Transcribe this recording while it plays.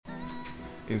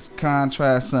It's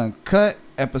Contrast Uncut,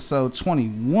 episode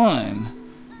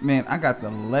 21. Man, I got the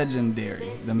legendary,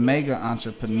 the mega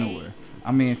entrepreneur.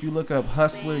 I mean, if you look up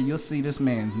Hustler, you'll see this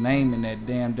man's name in that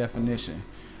damn definition.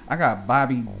 I got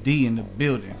Bobby D in the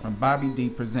building from Bobby D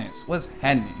Presents. What's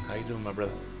happening? How you doing, my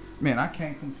brother? Man, I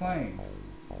can't complain.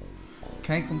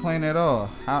 Can't complain at all.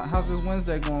 How's this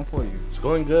Wednesday going for you? It's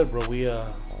going good, bro.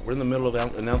 We're in the middle of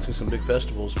announcing some big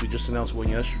festivals. We just announced one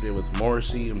yesterday with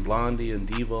Morrissey and Blondie and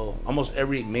Devo. Almost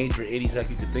every major 80s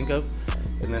act you could think of.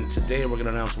 And then today we're going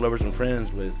to announce Lovers and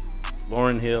Friends with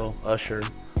Lauryn Hill, Usher,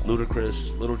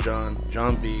 Ludacris, Lil Jon,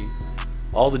 Jon B,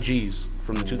 all the G's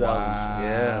from the 2000s. Wow.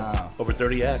 Yeah, over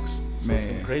 30 acts. So Man. It's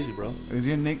getting crazy, bro. Is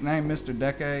your nickname Mr.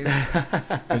 Decade?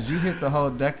 Because you hit the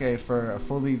whole decade for a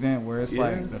full event where it's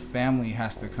like the family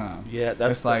has to come. Yeah,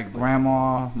 that's it's like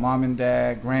grandma, mom and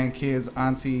dad, grandkids,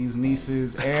 aunties,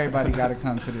 nieces. Everybody got to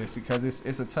come to this because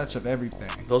it's a touch of everything.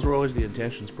 Those were always the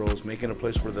intentions, bro. Is making a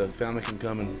place where the family can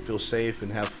come and feel safe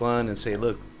and have fun and say,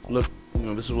 look, you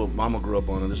know, this is what mama grew up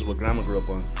on and this is what grandma grew up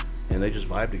on. And they just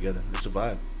vibe together. It's a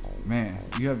vibe. Man,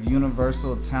 you have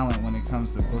universal talent when it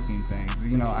comes to booking things.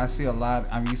 You know, I see a lot.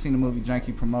 I mean, you've seen the movie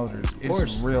Janky Promoters.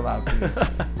 It's real out there.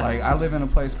 Like, I live in a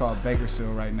place called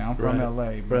Bakersfield right now. I'm from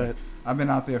LA, but I've been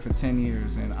out there for 10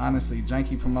 years. And honestly,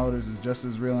 Janky Promoters is just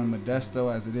as real in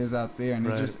Modesto as it is out there. And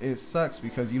it sucks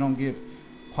because you don't get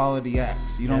quality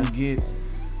acts. You don't get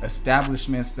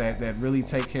establishments that really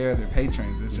take care of their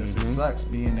patrons. It's just it sucks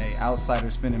being a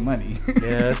outsider spending money.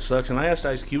 Yeah, it sucks. And I asked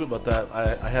Ice Cube about that.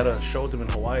 I had a show with him in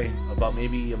Hawaii about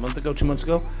maybe a month ago, 2 months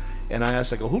ago, and I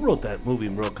asked, I go, who wrote that movie,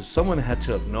 bro? Because someone had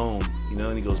to have known, you know.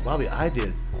 And he goes, Bobby, I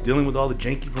did. Dealing with all the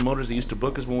janky promoters that used to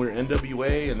book us when we were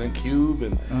NWA and then Cube,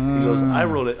 and he goes, I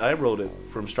wrote it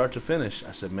from start to finish.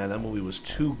 I said, man, that movie was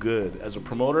too good. As a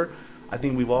promoter, I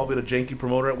think we've all been a janky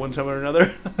promoter at one time or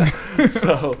another.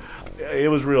 So it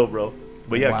was real, bro.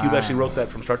 But yeah, Cube actually wrote that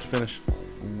from start to finish.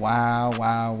 Wow.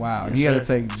 Yes, he had to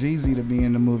take Jeezy to be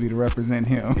in the movie to represent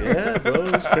him. Yeah, bro,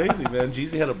 it was crazy, man.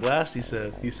 Jeezy had a blast, he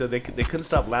said. He said they couldn't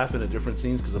stop laughing at different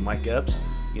scenes because of Mike Epps.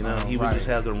 You know, he would just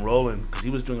have them rolling because he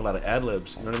was doing a lot of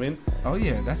ad-libs. You know what I mean? Oh,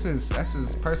 yeah, that's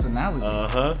his personality.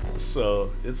 Uh-huh.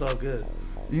 So it's all good.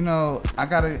 You know,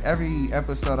 every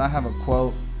episode I have a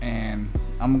quote, and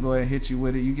I'm going to go ahead and hit you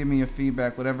with it. You give me your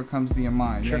feedback, whatever comes to your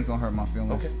mind. Sure. You ain't going to hurt my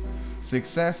feelings. Okay.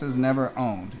 Success is never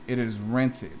owned. It is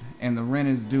rented, and the rent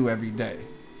is due every day.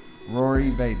 Rory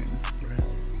Vaden. Right.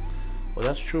 Well,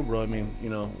 that's true, bro. I mean, you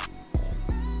know,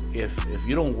 if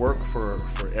you don't work for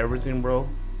everything, bro,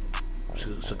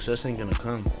 success ain't gonna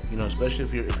come. You know, especially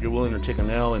if you're willing to take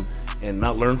an L and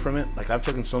not learn from it. Like, I've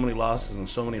taken so many losses and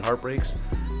so many heartbreaks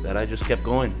that I just kept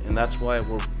going, and that's why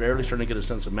we're barely starting to get a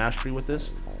sense of mastery with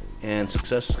this, and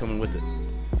success is coming with it.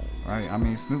 Right. I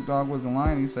mean, Snoop Dogg wasn't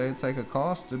lying. He said, "Take a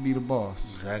cost to be the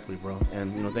boss." Exactly, bro.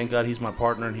 And you know, thank God he's my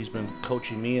partner, and he's been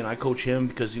coaching me, and I coach him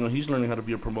because you know he's learning how to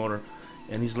be a promoter,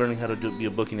 and he's learning how to be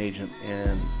a booking agent,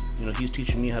 and you know he's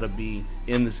teaching me how to be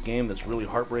in this game that's really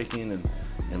heartbreaking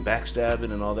and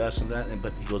backstabbing and all that and that.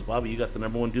 But he goes, Bobby, you got the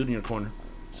number one dude in your corner.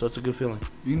 So it's a good feeling.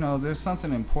 You know, there's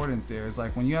something important there. It's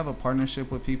like when you have a partnership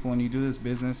with people and you do this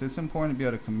business, it's important to be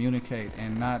able to communicate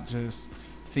and not just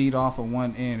feed off of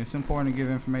one end. It's important to give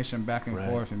information back and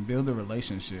forth and build a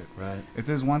relationship. Right. If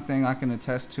there's one thing I can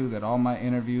attest to that all my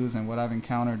interviews and what I've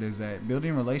encountered is that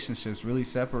building relationships really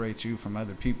separates you from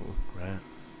other people. Right.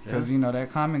 Because, you know,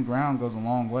 that common ground goes a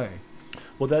long way.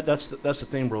 Well, that's the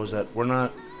thing, bro, is that we're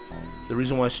not. The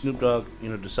reason why Snoop Dogg, you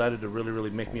know, decided to really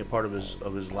make me a part of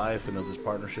his life and of his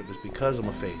partnership is because I'm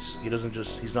a face.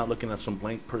 He's not looking at some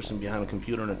blank person behind a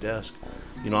computer and a desk.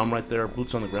 You know, I'm right there,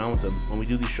 boots on the ground with him. When we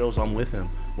do these shows, I'm with him.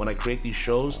 When I create these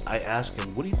shows, I ask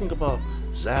him, what do you think about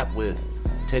Zap with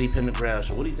Teddy Pendergrass?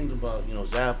 Or what do you think about, you know,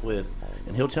 Zap with...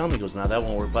 And he'll tell me, he goes, nah, that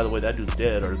won't work. By the way, that dude's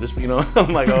dead. Or this, you know,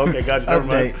 I'm like, oh, okay, gotcha, never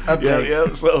mind. Update.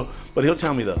 Yeah. So, but he'll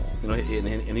tell me, though. You know,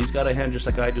 and he's got a hand just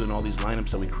like I do in all these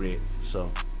lineups that we create.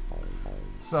 So,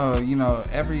 you know,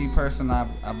 every person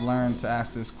I've learned to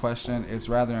ask this question is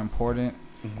rather important.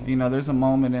 Mm-hmm. You know, there's a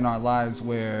moment in our lives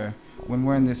where when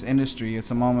we're in this industry, it's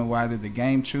a moment where either the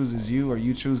game chooses you or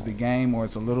you choose the game, or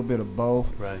it's a little bit of both.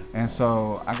 Right. And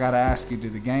so I got to ask you,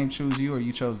 did the game choose you or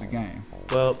you chose the game?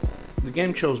 Well, the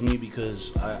game chose me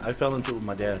because I fell into it with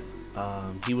my dad.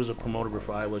 He was a promoter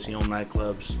before I was. He owned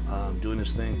nightclubs, doing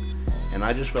his thing. And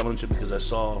I just fell into it because I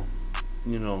saw,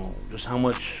 you know, just how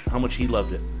much he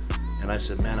loved it. And I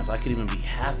said, man, if I could even be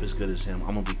half as good as him,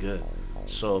 I'm going to be good.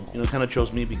 So, you know, it kind of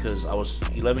chose me because I was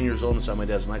 11 years old inside my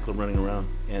dad's nightclub running around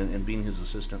and being his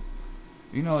assistant.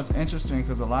 You know, it's interesting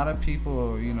because a lot of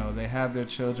people, you know, they have their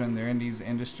children, they're in these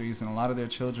industries, and a lot of their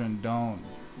children don't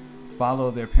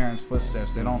follow their parents'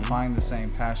 footsteps. They don't find the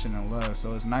same passion and love.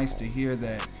 So it's nice to hear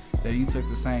that you took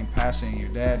the same passion your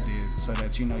dad did, so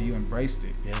that you embraced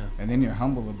it. Yeah. And then you're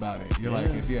humble about it. You're like,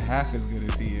 if you're half as good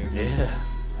as he is. Yeah.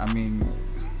 I mean,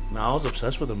 no, I was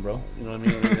obsessed with him, bro. You know what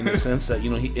I mean? In the sense that,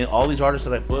 he, all these artists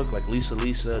that I booked, like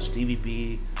Lisa, Stevie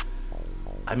B,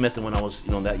 I met them when I was,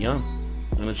 that young.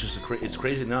 And it's just, it's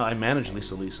crazy now. I manage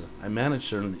Lisa. I manage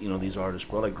certain, these artists,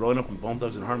 bro. Like growing up in Bone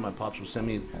Thugs and Harmony, my pops would send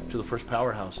me to the first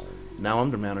Powerhouse. Now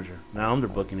I'm their manager. Now I'm their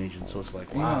booking agent. So it's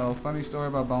like, wow. Funny story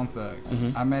about Bone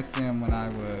Thugs. I met them when I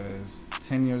was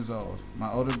 10 years old.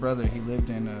 My older brother, he lived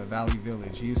in Valley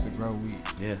Village. He used to grow weed.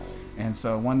 Yeah. And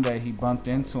so one day he bumped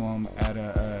into him at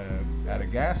a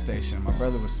gas station. My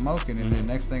brother was smoking, and then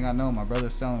next thing I know, my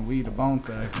brother's selling weed to Bone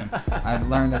Thugs, and I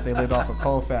learned that they lived off of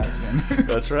Colfax. And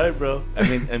that's right, bro.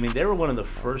 I mean, they were one of the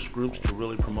first groups to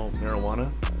really promote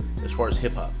marijuana as far as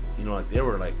hip hop. Like they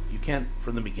were like, you can't,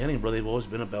 from the beginning, bro, they've always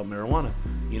been about marijuana,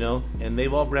 and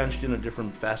they've all branched into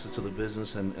different facets of the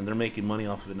business, and they're making money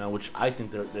off of it now, which I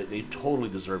think they totally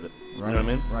deserve it. Right. You know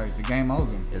what I mean? Right. The game owes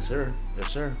them. Yes, sir.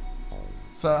 Yes, sir.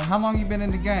 So how long you been in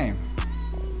the game?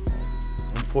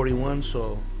 I'm 41,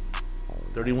 so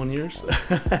 31 years.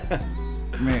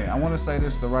 Man, I want to say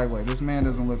this the right way. This man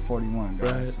doesn't look 41,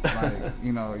 guys. Right. Like,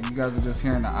 you guys are just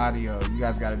hearing the audio. You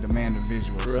guys got to demand the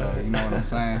visual. Right. So, you know what I'm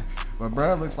saying? But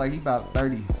bro, looks like he about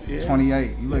 30,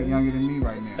 28. You look younger than me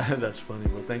right now. That's funny,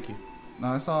 bro. Thank you.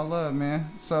 No, it's all love,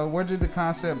 man. So where did the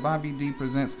concept Bobby D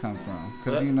Presents come from?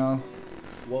 Because,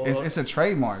 well, it's a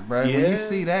trademark, bro. Yeah. When you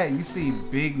see that, you see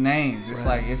big names. It's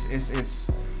like,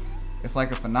 it's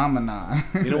like a phenomenon.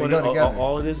 You know what?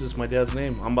 All it is my dad's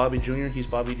name. I'm Bobby Jr. He's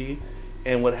Bobby D.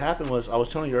 And what happened was, I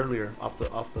was telling you earlier off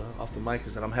the mic,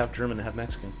 is that I'm half German and half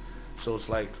Mexican. So it's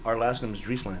like our last name is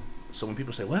Driesland. So when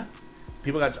people say what,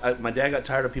 my dad got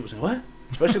tired of people saying what,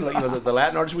 especially like the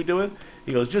Latin artists we do with.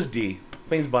 He goes, just D.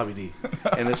 Name's Bobby D.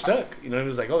 And it stuck. He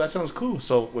was like, oh, that sounds cool.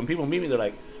 So when people meet me, they're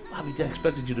like, Bobby D, I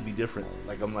expected you to be different.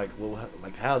 Like I'm like, well,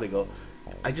 like how? They go,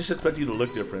 I just expect you to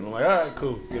look different. I'm like, all right,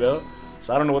 cool.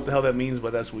 So I don't know what the hell that means,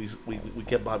 but that's we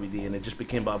kept Bobby D, and it just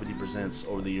became Bobby D Presents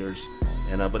over the years.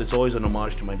 And but it's always an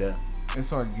homage to my dad.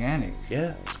 It's organic.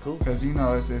 Yeah, it's cool. Because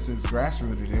it's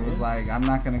grassrooted. It was like, I'm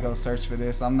not gonna go search for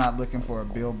this. I'm not looking for a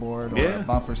billboard or a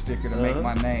bumper sticker to make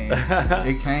my name.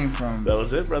 It came from. That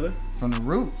was it, brother. From the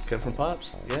roots. Came from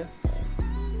pops. Yeah.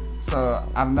 So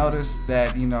I've noticed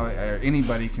that or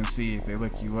anybody can see if they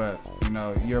look you up.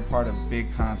 You're a part of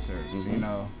big concerts.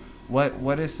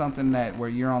 What is something that where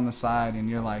you're on the side and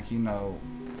you're like,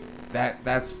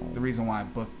 that's the reason why I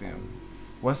booked them?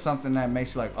 What's something that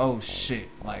makes you like, oh shit,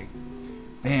 like,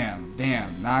 damn,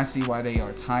 now I see why they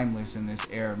are timeless in this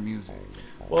era of music?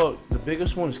 Well, the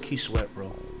biggest one is Keith Sweat,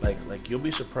 bro. Like you'll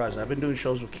be surprised. I've been doing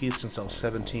shows with Keith since I was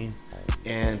 17,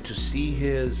 and to see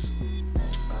his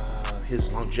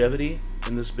longevity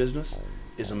in this business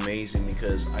is amazing,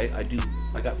 because I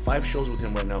got 5 shows with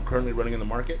him right now, currently running in the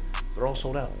market. They're all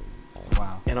sold out.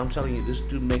 Wow. And I'm telling you, this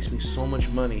dude makes me so much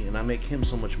money, and I make him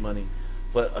so much money.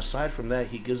 But aside from that,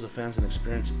 he gives the fans an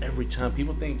experience every time.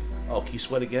 People think, oh, Keith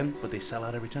Sweat again, but they sell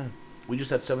out every time. We just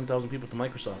had 7,000 people at the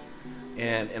Microsoft.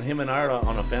 And him and I are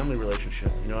on a family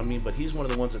relationship, you know what I mean? But he's one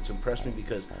of the ones that's impressed me,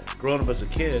 because growing up as a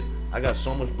kid, I got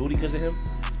so much booty because of him.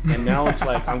 And now it's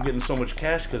like I'm getting so much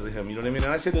cash because of him, you know what I mean?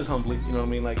 And I say this humbly, you know what I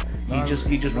mean? Like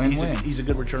he's a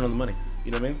good return on the money,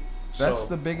 you know what I mean? That's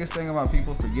the biggest thing about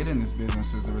people forgetting this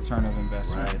business is the return of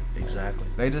investment. Right, exactly.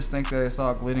 They just think that it's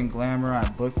all glitter and glamour. I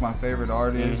booked my favorite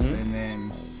artists, and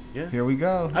then here we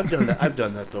go. I've done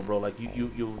that though, bro. Like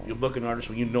you book an artist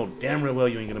when you know damn real well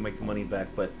you ain't gonna make the money back,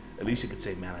 but at least you could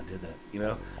say, man, I did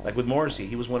that. Like with Morrissey,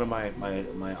 he was one of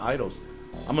my idols.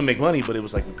 I'm gonna make money, but it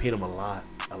was like we paid him a lot.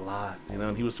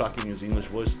 And he was talking in his English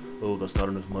voice. Oh, that's not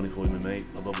enough money for him to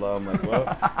make. Blah blah blah. I'm like,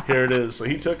 well, here it is. So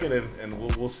he took it, and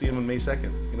we'll see him on May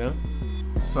 2nd.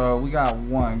 So we got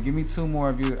one. Give me 2 more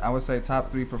of you. I would say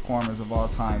top 3 performers of all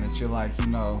time that you're like,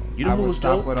 I would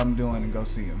stop dope? What I'm doing and go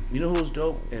see him. You know who was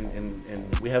dope? And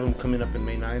we have him coming up in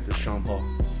May 9th. Is Sean Paul.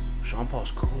 Sean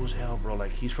Paul's cool as hell, bro.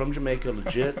 Like, he's from Jamaica,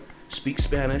 legit. Speaks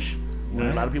Spanish.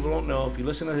 A lot of people don't know. If you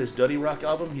listen to his Duddy Rock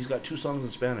album, he's got 2 songs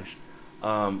in Spanish.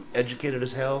 Educated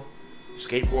as hell.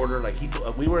 Skateboarder. Like,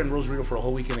 we were in Rosarito for a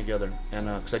whole weekend together, and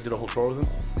because I did a whole tour with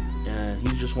him. And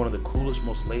he's just one of the coolest,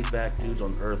 most laid-back dudes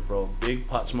on earth, bro. Big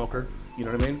pot smoker. You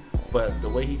know what I mean? But the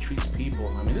way he treats people,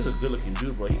 I mean, this is a good-looking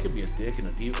dude, bro. He could be a dick and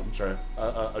a diva. I'm sorry,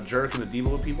 a jerk and a diva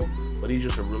with people, but he's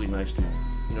just a really nice dude.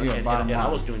 You know, and I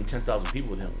was doing 10,000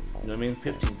 people with him. You know what I mean?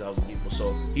 15,000 people.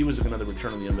 So he was another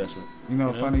return on the investment. You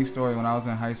know, funny story. When I was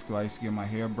in high school, I used to get my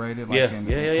hair braided, like in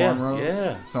the cornrows.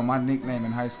 Yeah. So my nickname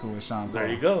in high school was Sean Paul. There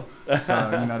you go.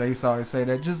 So, you know, they used to always say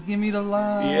that, just give me the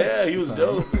line. Yeah, he was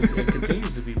dope. It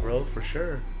continues to be, bro, for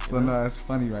sure. So, no, it's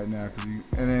funny right now.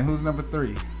 And then who's number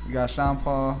 3? You got Sean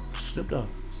Paul. Snoop Dogg.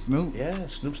 Snoop? Yeah,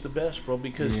 Snoop's the best, bro,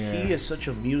 because he is such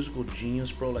a musical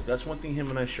genius, bro. Like, that's one thing him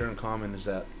and I share in common is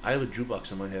that I have a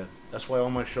jukebox in my head. That's why all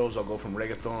my shows, I'll go from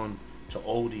reggaeton to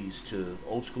oldies to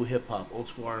old school hip hop, old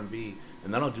school R&B,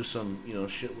 and then I'll do some, you know,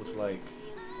 shit with like,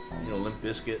 you know, Limp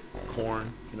Bizkit,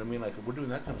 Korn, you know what I mean? Like, we're doing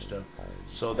that kind of stuff.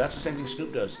 So that's the same thing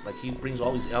Snoop does. Like, he brings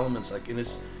all these elements. Like, in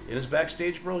his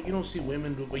backstage, bro, you don't see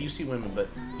women. Well, you see women, but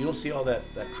you don't see all that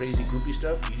crazy groupie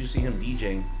stuff. You just see him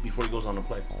DJing before he goes on to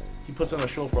play. He puts on a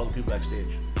show for all the people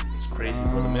backstage. It's crazy,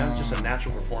 bro. The man's just a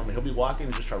natural performer. He'll be walking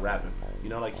and just start rapping. You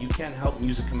know, like, you can't help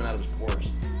music coming out of his pores.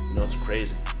 You know, it's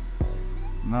crazy.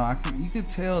 No, you could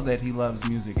tell that he loves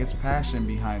music. It's passion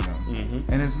behind him,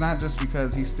 and it's not just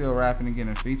because he's still rapping and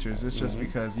getting features. It's just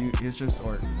because it's just,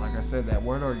 or like I said, that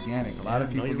word organic. A lot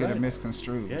of people get it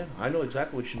misconstrued. Yeah, I know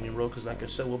exactly what you mean, bro. Because like I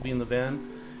said, we'll be in the van,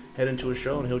 head into a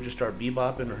show, and he'll just start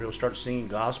bebopping, or he'll start singing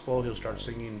gospel. He'll start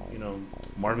singing, you know,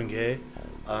 Marvin Gaye.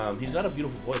 He's got a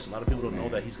beautiful voice. A lot of people don't know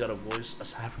that he's got a voice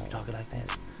aside from talking like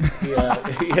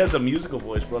this. He has a musical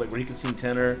voice, bro. Like where he can sing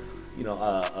tenor. You know,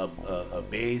 a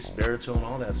bass, baritone,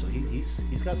 all that. So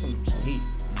he's got some heat.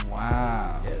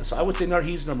 Wow. Yeah. So I would say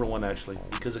he's number 1 actually,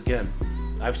 because again,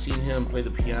 I've seen him play the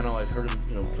piano. I've heard him,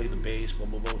 you know, play the bass. Blah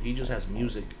blah blah. He just has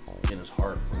music in his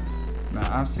heart. Now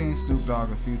I've seen Snoop Dogg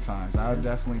a few times. I would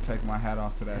definitely take my hat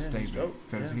off to that statement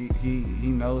because he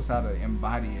knows how to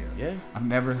embody it. Yeah. I've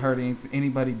never heard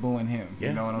anybody booing him. Yeah.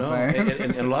 You know what I'm saying?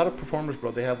 And a lot of performers,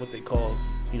 bro, they have what they call,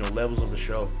 you know, levels of the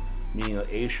show. Meaning an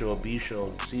A show, a B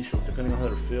show, C show, depending on how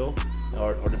they feel,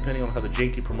 or depending on how the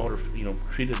janky promoter, you know,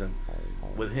 treated them.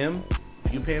 With him,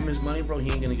 if you pay him his money, bro,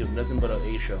 he ain't gonna give nothing but an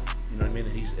A show. You know what I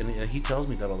mean? And he tells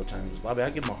me that all the time. He goes, Bobby, I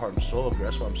give my heart and soul up there.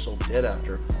 That's why I'm so dead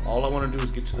after. All I want to do is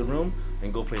get to the room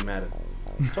and go play Madden.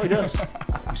 That's all he does.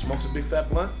 He smokes a big fat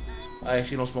blunt. I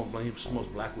actually don't smoke blunt. He smokes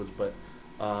Blackwoods, but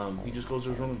he just goes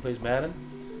to his room and plays Madden.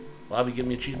 Bobby, give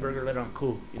me a cheeseburger later. I'm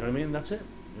cool. You know what I mean? That's it.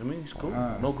 You know what I mean? He's cool.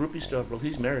 No groupie stuff, bro.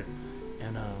 He's married.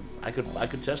 And I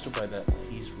could testify that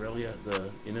he's really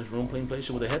in his room playing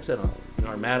PlayStation with a headset on. You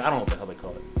know, or mad. I don't know what the hell they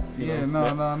call it.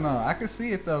 No. I can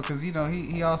see it though, because you know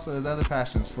he also his other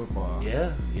passion is football.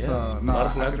 Yeah. So a lot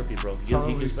of philanthropy, bro.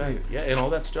 He gives back. Yeah, and all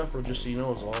that stuff, bro. Just so you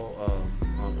know, is all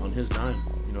on his dime.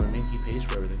 You know what I mean? He pays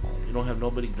for everything. You don't have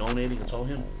nobody donating. It's all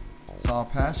him. It's all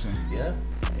passion. Yeah.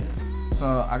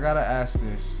 So I gotta ask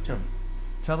this. Tell me.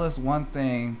 Tell us one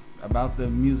thing about the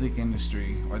music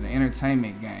industry or the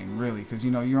entertainment game, really, because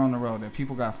you know you're on the road that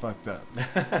people got fucked up.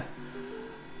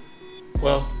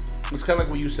 Well, it's kind of like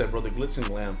what you said, bro. The glitz and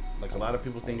glam. Like a lot of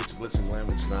people think it's glitz and glam.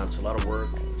 It's not. It's a lot of work.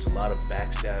 It's a lot of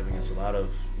backstabbing. It's a lot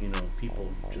of, you know,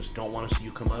 people just don't want to see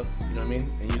you come up. You know what I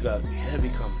mean? And you got heavy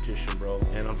competition, bro.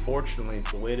 And unfortunately,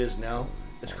 the way it is now,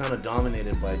 it's kind of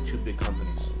dominated by 2 big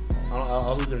companies.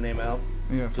 I'll leave their name out.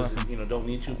 Yeah, because you know, don't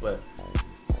need to, but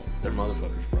they're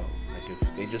motherfuckers, bro. Like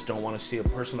if they just don't want to see a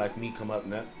person like me come up,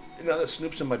 and that, you know, that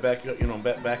Snoop's in my backyard, you know,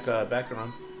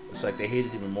 background. It's like they hate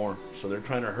it even more. So they're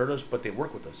trying to hurt us, but they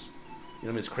work with us. You know what I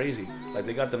mean? It's crazy. Like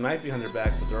they got the knife behind their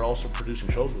back, but they're also producing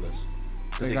shows with us.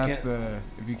 They got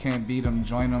if you can't beat them,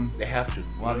 join them. They have to.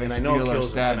 While they and steal or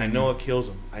stab. And I know it kills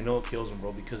them. I know it kills them,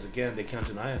 bro. Because again, they can't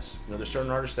deny us. You know, there's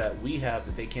certain artists that we have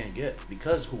that they can't get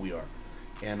because of who we are.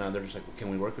 And they're just like, well, can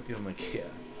we work with you? I'm like, yeah.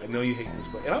 I know you hate this,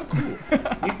 but and I'm cool.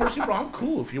 Me personally, bro, I'm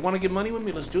cool. If you want to get money with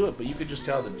me, let's do it. But you could just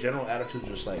tell the general attitude is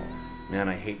just like, man,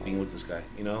 I hate being with this guy.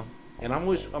 You know. And I'm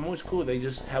always cool. They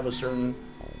just have a certain,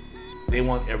 they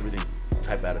want everything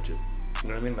type attitude. You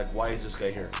know what I mean? Like, why is this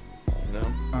guy here? You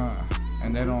know?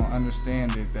 And they don't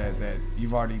understand it that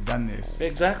you've already done this.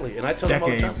 Exactly. And I tell them all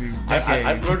the time.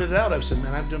 I've blurted it out. I've said,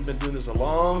 man, I've been doing this a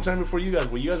long time before you guys.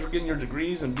 Where you guys were getting your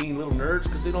degrees and being little nerds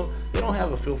because they don't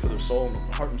have a feel for the soul,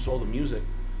 heart and soul of music.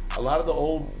 A lot of the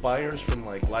old buyers from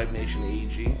like Live Nation,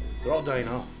 AEG, they're all dying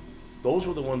off. Those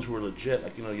were the ones who were legit.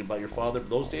 Like, you know, about your father.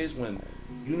 Those days when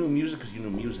you knew music because you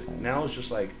knew music. Now it's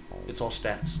just like, it's all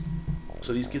stats.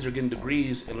 So these kids are getting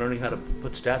degrees and learning how to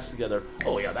put stats together.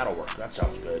 Oh yeah, that'll work. That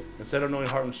sounds good. Instead of knowing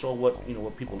heart and soul what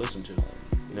people listen to.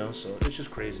 You know, so it's just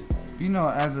crazy. You know,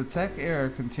 as the tech era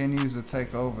continues to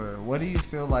take over, what do you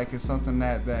feel like is something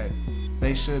that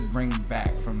they should bring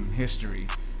back from history?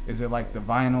 Is it like the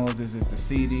vinyls? Is it the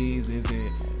CDs? Is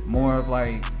it more of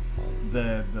like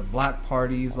the block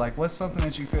parties? Like, what's something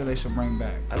that you feel they should bring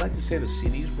back? I like to say the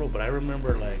CDs, bro, but I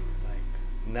remember like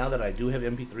now that I do have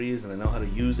MP3s and I know how to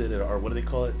use it, or what do they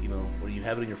call it? You know, where you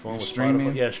have it in your phone with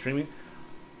streaming. Spotify. Yeah, streaming.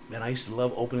 Man, I used to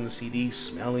love opening the CD,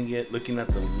 smelling it, looking at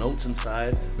the notes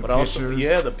inside, the but pictures. also,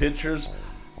 yeah, the pictures.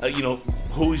 You know,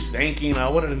 who he's thanking. I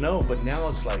wanted to know, but now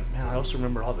it's like, man, I also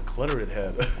remember all the clutter it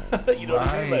had. You know what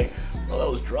I mean? Like, bro,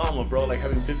 that was drama, bro. Like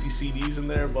having 50 CDs in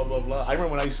there, blah blah blah. I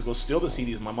remember when I used to go steal the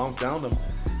CDs. My mom found them,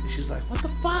 and she's like, "What the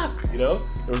fuck?" You know,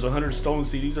 there was 100 stolen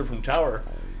CDs are from Tower,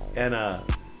 and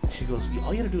she goes,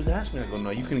 "All you had to do is ask me." I go,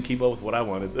 "No, you couldn't keep up with what I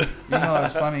wanted." You know,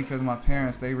 it's funny because my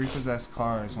parents, they repossessed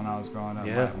cars when I was growing up.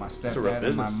 Yeah, my stepdad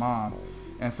and my mom.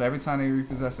 And so every time they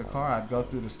repossess a car, I'd go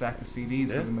through the stack of CDs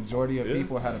because the majority of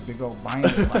people had a big old binder,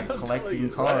 like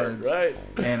collecting cards. Right.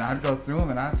 And I'd go through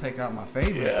them and I'd take out my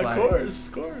favorites. Yeah, like,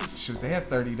 of course. Shoot, they have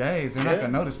 30 days. They're not going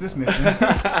to notice this missing.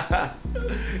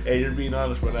 Hey, you're being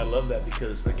honest, bro. I love that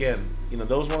because, again, you know,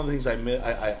 that was one of the things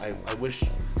I wish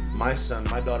my son,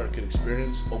 my daughter could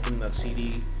experience, opening that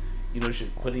CD, you know,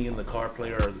 putting in the car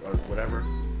player or whatever,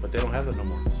 but they don't have that no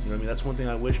more. You know what I mean? That's one thing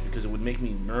I wish, because it would make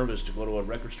me nervous to go to a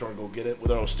record store and go get it.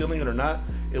 Whether I was stealing it or not,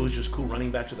 it was just cool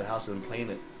running back to the house and playing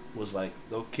it. Was like,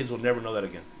 those kids will never know that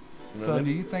again. You know so what I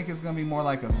mean? Do you think it's going to be more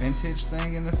like a vintage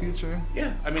thing in the future?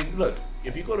 Yeah, I mean, look,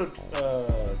 if you go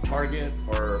to Target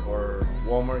or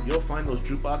Walmart, you'll find those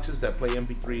jukeboxes that play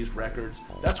MP3s, records.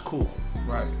 That's cool.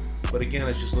 Right. But again,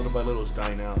 it's just little by little, it's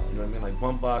dying out. You know what I mean? Like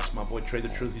Bumpbox, my boy Trey the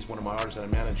Truth, he's one of my artists that I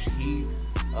manage. He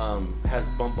has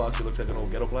Bumpbox that looks like an old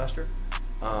ghetto blaster.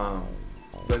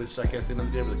 But it's like at the end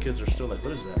of the day, where the kids are still like,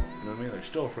 what is that? You know what I mean? They're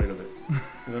still afraid of it.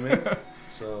 You know what I mean?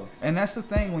 So. And that's the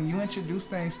thing, when you introduce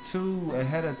things too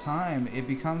ahead of time, it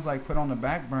becomes like put on the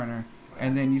back burner.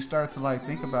 And then you start to like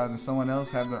think about it, and someone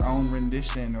else have their own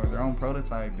rendition or their own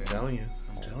prototype. I'm telling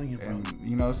you, bro. And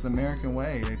you know, it's the American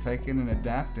way. They take it and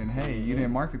adapt, and hey, you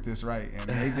didn't market this right, and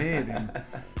they did, and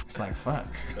it's like, fuck.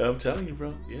 I'm telling you,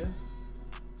 bro. Yeah.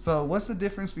 So what's the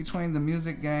difference between the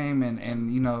music game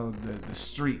and you know, the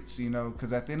streets, you know,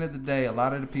 because at the end of the day, a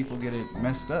lot of the people get it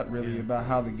messed up really about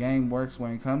how the game works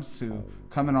when it comes to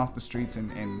coming off the streets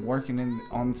and working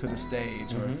onto the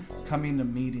stage, or coming to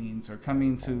meetings, or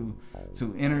coming to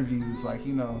interviews, like,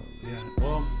 you know. Yeah.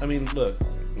 Well, I mean, look,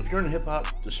 if you're in hip hop,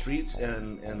 the streets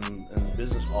and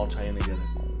business all tie in together.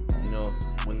 You know,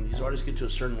 when these artists get to a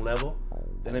certain level,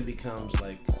 then it becomes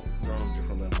like they're on a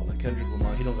different level. Like Kendrick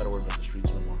Lamar, he don't got to worry about the streets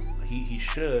no more. He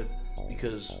should,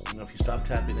 because, you know, if you stop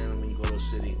tapping in when you go to a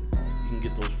city, you can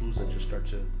get those fools that just start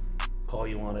to call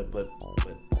you on it. But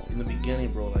in the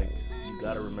beginning, bro, like, you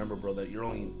got to remember, bro, that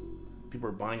people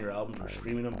are buying your albums or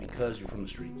streaming them because you're from the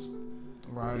streets.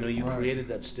 Right. You know, you created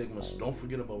that stigma, so don't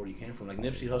forget about where you came from. Like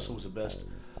Nipsey Hussle was the best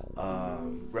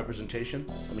representation.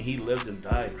 I mean, he lived and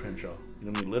died Crenshaw. You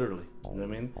know what I mean? Literally. You know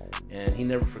what I mean? And he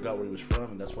never forgot where he was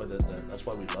from, and that's why that's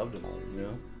why we loved him. You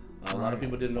know, a lot of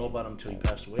people didn't know about him until he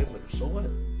passed away. But so what?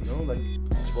 You know, like,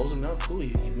 expose him now. Cool.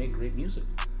 He made great music.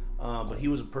 But he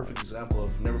was a perfect example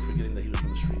of never forgetting that he was from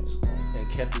the streets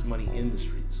and kept his money in the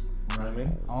streets. You know what I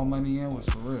mean? All money in was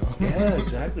for real. Yeah,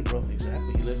 exactly, bro.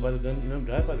 Exactly. He lived by the gun, you know,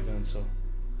 died by the gun. So.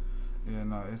 Yeah,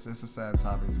 no, it's a sad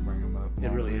topic to bring him up.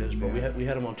 It really is, bro. Yeah. We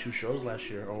had him on 2 shows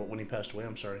last year, or when he passed away.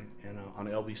 I'm sorry, and on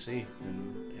LBC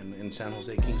in San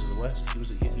Jose, Kings of the West.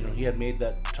 He had made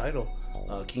that title,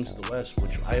 Kings of the West,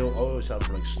 which I always had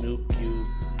for like Snoop, Cube,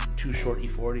 Too Short,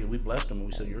 E40, and we blessed him and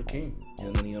we said, "You're a king,"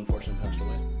 and then he unfortunately passed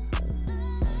away.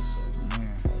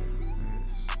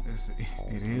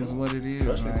 It is what it is.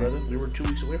 Trust me, brother. We were 2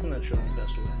 weeks away from that show when he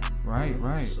passed away.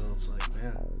 Right. So it's like,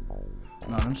 man.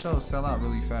 No, them shows sell out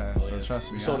really fast. So trust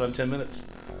me. We sold on 10 minutes.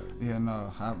 Yeah,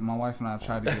 no. My wife and I have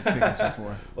tried to get tickets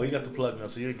before. Well, you got the plug now,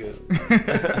 so you're good.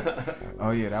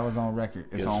 Oh yeah, that was on record.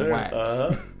 It's yes, on sir.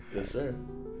 wax. Yes, sir.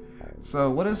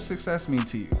 So what does success mean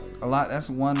to you? A lot. That's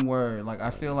one word. Like, I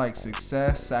feel like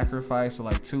success, sacrifice are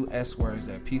like 2 S words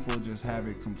that people just have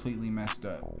it completely messed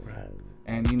up. Right.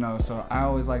 And, you know, so I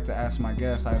always like to ask my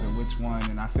guests either which one.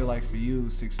 And I feel like for you,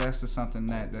 success is something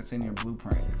that's in your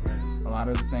blueprint. Right. A lot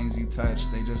of the things you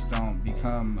touch, they just don't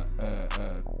become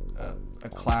a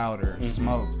cloud or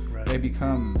smoke. Right. They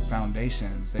become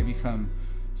foundations. They become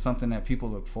something that people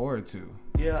look forward to.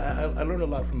 Yeah, I learned a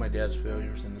lot from my dad's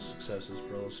failures and his successes,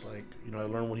 bro. It's like, you know, I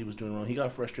learned what he was doing wrong. He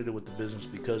got frustrated with the business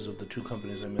because of the 2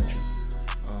 companies I mentioned.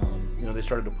 You know, they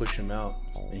started to push him out,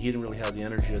 and he didn't really have the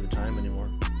energy or the time anymore.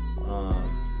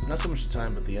 Not so much the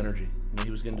time, but the energy. You know,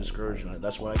 he was getting discouraged, and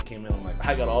that's why I came in. I'm like,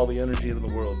 I got all the energy in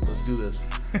the world. Let's do this.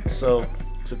 So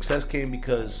Success came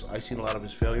because I seen a lot of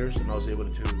his failures, and I was able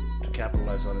to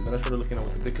capitalize on it. Then I started looking at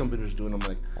what the big companies are doing. I'm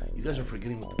like, you guys are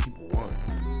forgetting what the people want.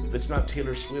 If it's not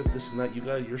Taylor Swift, this and that, you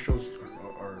guys, your shows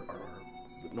are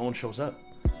no one shows up.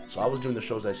 So I was doing the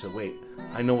shows. I said, wait,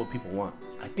 I know what people want.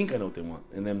 I think I know what they want.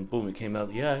 And then boom, it came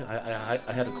out. Yeah,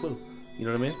 I had a clue. You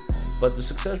know what I mean? But the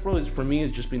success, bro, is for me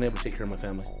is just being able to take care of my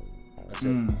family. That's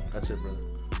it. That's it, brother.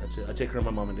 That's it. I take care of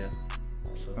my mom and dad.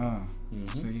 So.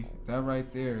 See, that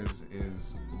right there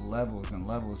is levels and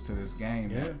levels to this game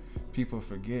that people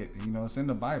forget. You know, it's in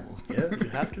the Bible. Yeah, you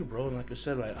have to, bro. And like I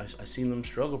said, I seen them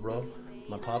struggle, bro.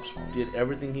 My pops did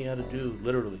everything he had to do,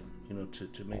 literally, you know,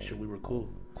 to make sure we were cool.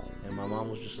 And my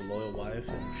mom was just a loyal wife,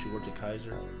 and she worked at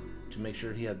Kaiser to make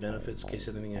sure he had benefits in case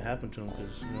anything had happened to him.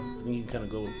 Because, you know, I think you can kind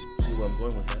of go see where I'm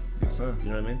going with that. Yes, sir. You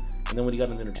know what I mean? And then when he got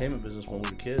in the entertainment business when we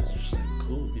were kids, just like,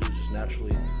 cool. He was just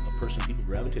naturally a person people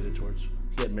gravitated towards.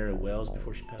 He had Mary Wells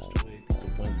before she passed away. Tito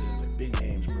Puente, like big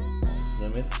names, bro. You know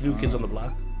what I mean? New Kids on the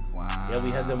Block. Wow. Yeah,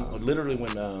 we had them literally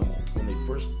when they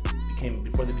first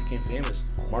before they became famous.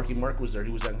 Marky Mark was there.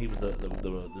 He was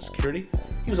the security.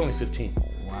 He was only 15,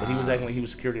 but he was acting like he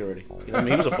was security already. You know what I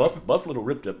mean? He was a buff little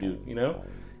ripped up dude. You know.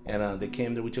 And they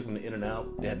came there. We took them to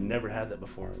In-N-Out. They had never had that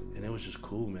before, and it was just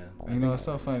cool, man. You know, it's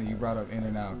so funny you brought up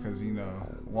In-N-Out because you know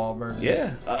Wahlburgers.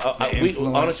 Yeah, we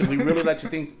honestly we really like to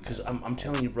think because I'm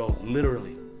telling you, bro,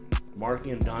 literally,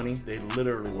 Marky and Donnie, they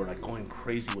literally were like going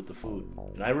crazy with the food.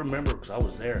 And I remember because I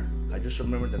was there. I just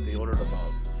remember that they ordered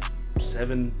about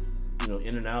 7, you know,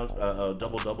 In-N-Out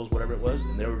double doubles, whatever it was,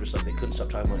 and they were just like they couldn't stop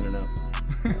talking about In-N-Out.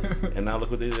 And now look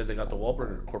what they did. They got the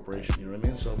Wahlburger Corporation. You know what I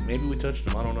mean? So maybe we touched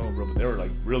them. I don't know, bro. But they were like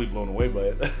really blown away by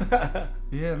it.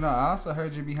 Yeah, no. I also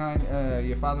heard you behind.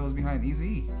 Your father was behind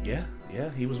Eazy. Yeah.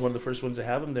 He was one of the first ones to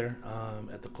have him there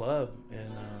at the club,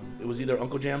 and it was either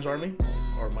Uncle Jam's Army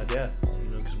or my dad. You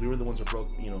know, because we were the ones that broke.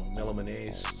 You know, Mellow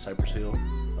Menace, Cypress Hill,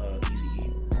 Eazy-E.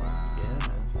 Wow. Yeah,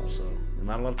 man. So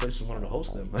not a lot of places wanted to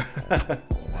host them.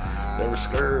 Wow. They were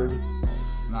scared.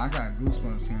 No, I got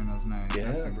goosebumps hearing those names. Yeah,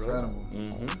 that's incredible.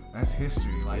 Mm-hmm. That's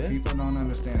history. Like people don't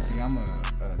understand. See, I'm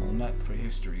a nut for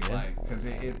history. Yeah. Like, because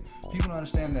people don't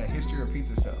understand that history repeats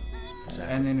itself.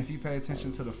 Exactly. And then if you pay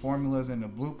attention to the formulas and the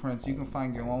blueprints, you can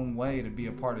find your own way to be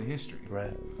a part of history.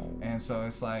 Right. And so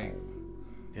it's like,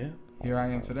 yeah, here I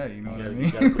am today. You know what I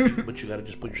mean? But you got to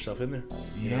just put yourself in there.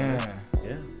 Yeah.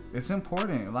 Yeah. It's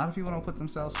important. A lot of people don't put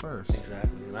themselves first.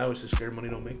 Exactly. And I always say scared money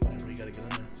don't make money, bro. You got to get in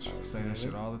there. I say that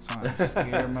shit all the time.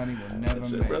 Scared money will never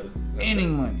That's it, make brother. any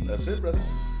money. That's it, brother.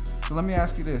 So let me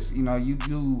ask you this. You know, you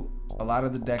do a lot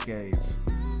of the decades.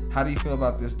 How do you feel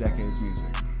about this decade's music?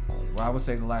 Well, I would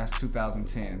say the last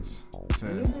 2010s.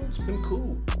 It's been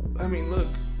cool. I mean, look,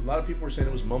 a lot of people were saying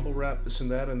it was mumble rap, this and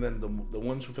that, and then the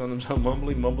ones who found themselves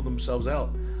mumble themselves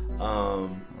out.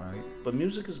 Right. But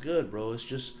music is good, bro. It's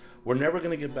just we're never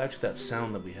gonna get back to that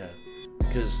sound that we had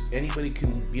because anybody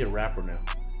can be a rapper now.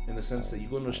 In the sense that you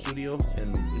go into a studio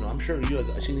and, you know, I'm sure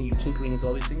I've seen you tinkering with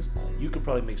all these things. You could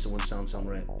probably make someone sound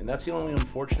right. And that's the only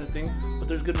unfortunate thing. But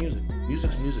there's good music.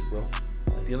 Music's music, bro.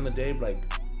 At the end of the day, like,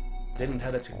 they didn't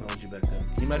have that technology back then.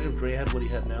 Can you imagine if Dre had what he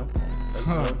had now? Like,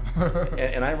 you know?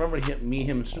 and I remember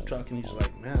him and Snoop talking. He's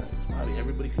like, man, Bobby,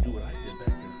 everybody could do what I did back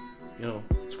then. You know,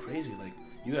 it's crazy. Like,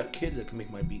 you got kids that can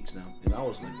make my beats now. And I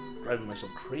was like driving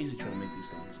myself crazy trying to make these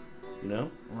things. You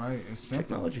know? Right, it's simple.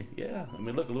 Technology, yeah. I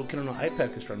mean, look, a little kid on an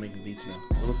iPad can start making beats now.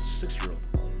 A little 6-year-old.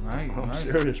 Right, I'm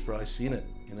serious, bro. I seen it,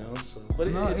 you know. So, but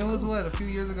no, it was cool. what, a few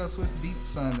years ago. Swiss Beats'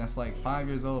 son, that's like 5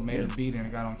 years old, made a beat and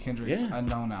it got on Kendrick's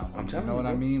Unknown album. I'm telling you know what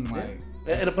I mean? Like,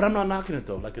 but I'm not knocking it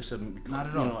though. Like I said, not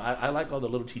at all. You know, I like all the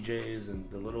little TJs and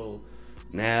the little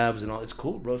Navs and all. It's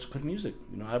cool, bro. It's good music.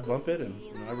 You know, I bump it and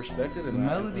you know, I respect it. And the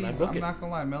melodies, I'm not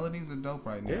gonna lie, melodies are dope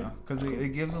right now because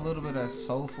it gives a little bit of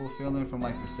soulful feeling from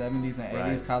like the 70s and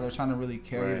 80s. How they're trying to really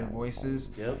carry their voices.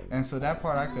 Yep. And so that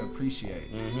part I could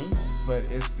appreciate. Mm-hmm. But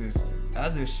it's this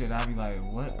other shit. I'd be like,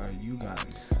 what are you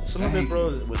guys? Some of it,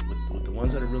 bro, with the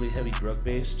ones that are really heavy drug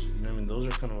based. You know what I mean? Those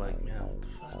are kind of like, man, what the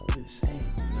fuck? What are they saying?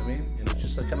 You know what I mean? And it's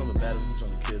just like kind of a bad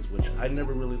influence on the kids, which I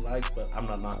never really liked, but I'm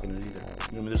not knocking it either. You know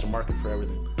what I mean? There's a market for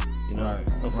everything. You know,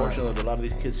 unfortunately, a lot of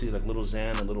these kids see like Little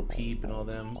Xan and Little Peep and all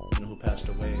them, you know, who passed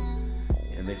away,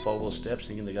 and they follow those steps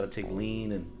thinking they got to take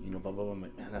lean and, you know, blah, blah, blah. I'm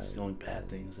like, man, that's the only bad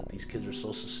thing is that these kids are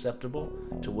so susceptible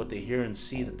to what they hear and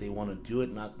see that they want to do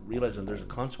it, not realizing there's a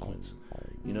consequence.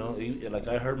 You know, like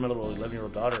I heard my little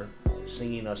 11-year-old daughter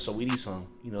singing a Saweetie song,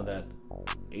 you know, that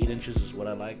 8 inches is what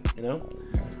I like, you know?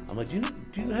 I'm like, do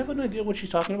you have an idea what she's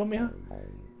talking about, Mia?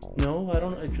 No, I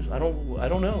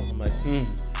don't know. I'm like,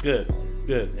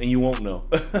 good, and you won't know.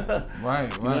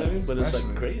 Right. You know what I mean? But it's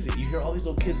like crazy. You hear all these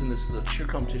little kids in this cheer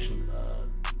competition,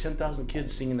 10,000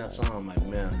 kids singing that song. I'm like,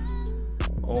 man,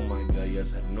 Oh my God, you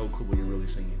guys have no clue what you're really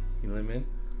singing. You know what I mean?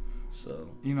 So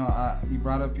you know, you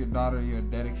brought up your daughter. You're a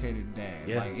dedicated dad.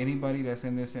 Yeah. Like anybody that's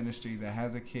in this industry that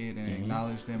has a kid and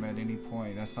acknowledge them at any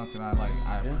point, that's something I like.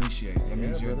 I appreciate. That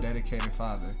means you're a dedicated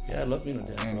father. Yeah, I love being a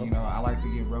dad. And bro. you know, I like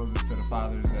to give roses to the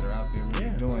fathers that are out there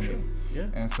really doing it. Yeah.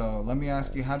 And so let me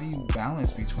ask you, how do you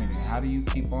balance between it? How do you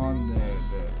keep on the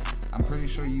I'm pretty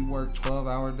sure you work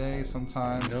 12-hour days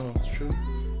sometimes. No, it's true.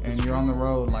 And you're on the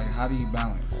road. Like, how do you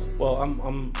balance? Well,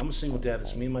 I'm a single dad.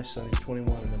 It's me and my son. He's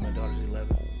 21, and then my daughter's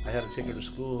 11. I had to take her to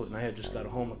school, and I had just got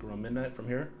home like around midnight from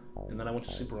here, and then I went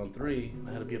to sleep around 3, and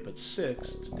I had to be up at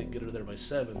 6 to get her there by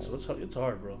 7. So it's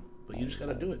hard, bro. But you just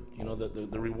gotta do it. You know,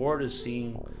 the reward is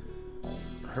seeing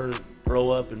her grow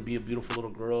up and be a beautiful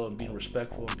little girl and being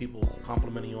respectful and people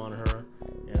complimenting you on her,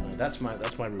 and that's my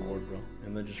reward, bro.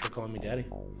 And then just her calling me daddy,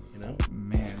 you know.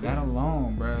 Man, cool. That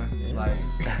alone, bro. Yeah. Like,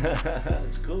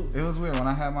 it's cool. It was weird when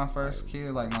I had my first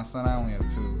kid. Like my son, I only have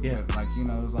 2. Yeah. But like, you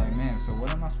know, it was like, man. So what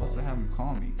am I supposed to have him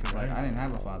call me? Because like I didn't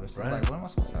have a father. So it's like, what am I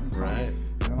supposed to have him call me?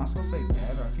 Am I supposed to say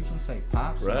dad, or I teach him to say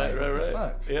pops? Right, like, what the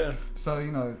fuck? Yeah. So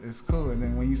you know, it's cool. And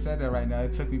then when you said that right now,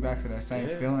 it took me back to that same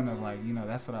feeling of like, you know,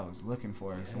 that's what I was looking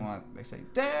for. So when they say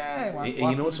dad, and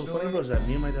you know what's so funny, bro, is that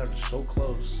me and my dad are so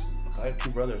close. I have 2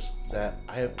 brothers that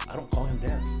I don't call him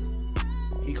dad.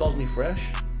 He calls me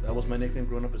Fresh. That was my nickname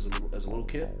growing up as a little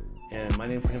kid, and my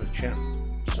name for him is Champ.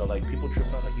 So like people trip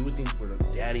out, like you would think we're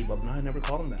daddy, but no, I never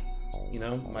called him that. You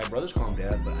know, my brothers call him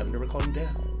dad, but I've never called him dad.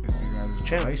 It's you guys'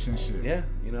 Champ. Relationship. Yeah,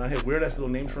 you know, I had weird ass little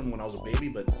names from when I was a baby,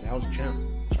 but now it's Champ.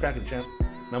 It's cracking, Champ.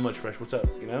 Not much Fresh. What's up?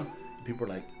 You know, people are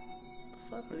like,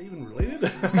 fuck, are they even related?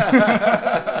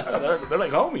 they're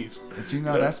like homies. But you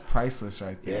know, that's priceless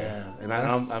right there. Yeah, and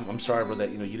I'm sorry, bro,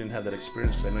 that you know you didn't have that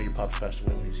experience, because I know your pops passed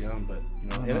away when he was young. But you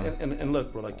know, and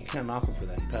look, bro, like you can't knock him for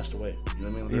that. He passed away. You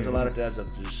know what I mean? There's a lot of dads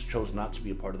that just chose not to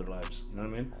be a part of their lives. You know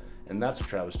what I mean? And that's a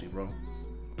travesty, bro.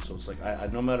 So it's like I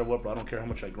no matter what, bro, I don't care how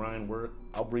much I grind, work,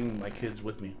 I'll bring my kids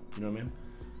with me. You know what I mean?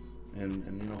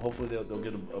 And you know, hopefully they'll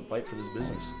get a bite for this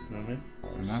business. You know what I mean?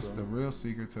 And that's the real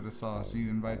secret to the sauce. You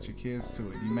invite your kids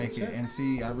to it. You make it. And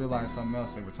see, I realized something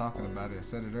else. They were talking about it. I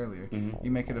said it earlier. Mm-hmm.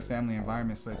 You make it a family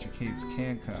environment so that your kids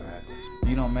can come. Exactly.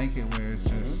 You don't make it where it's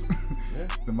just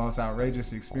the most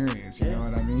outrageous experience. You know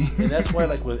what I mean? And that's why,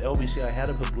 like with LBC, I had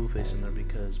to put Blueface in there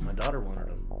because my daughter wanted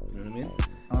him. You know what I mean?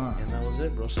 And that was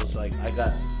it, bro. So it's like I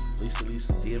got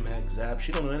Lisa, DMX, Zap.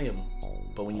 She don't know any of them.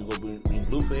 But when you go between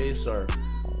Blueface or,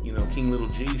 you know, King Little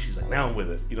G, she's like, now I'm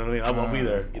with it. You know what I mean? I won't be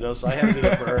there. You know, so I had to do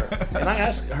that for her. And I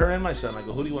asked her and my son, I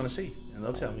go, who do you want to see? And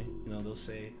they'll tell me. You know, they'll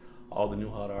say all the new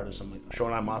hot artists. I'm like,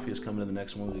 Shoreline Mafia is coming to the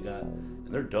next one we got. And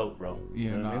they're dope, bro.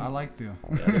 Yeah, you know no, I like them.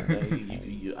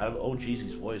 I love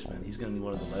Jeezy's voice, man. He's going to be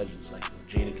one of the legends, like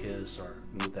Jadakiss or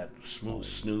with that smooth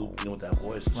Snoop, you know, with that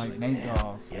voice. It's like Nate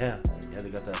Dogg. Yeah, they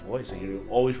got that voice. And you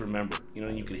always remember, you know,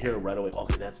 and you could hear it right away.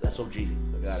 Okay, that's so Jeezy.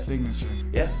 I got it. Signature.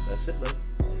 Yeah, that's it, bro.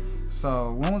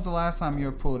 So, when was the last time you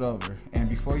were pulled over? And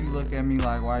before you look at me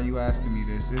like, why are you asking me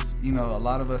this? It's, you know, a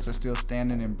lot of us are still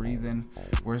standing and breathing.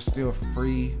 We're still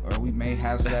free, or we may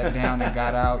have sat down and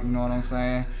got out, you know what I'm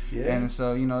saying? Yeah. And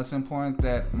so, you know, it's important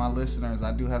that my listeners,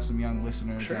 I do have some young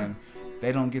listeners, and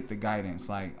they don't get the guidance.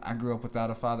 Like, I grew up without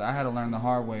a father. I had to learn the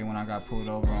hard way when I got pulled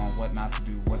over on what not to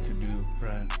do, what to do.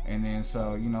 Right. And then,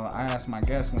 so, you know, I ask my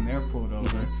guests when they're pulled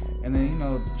over, and then, you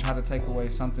know, try to take away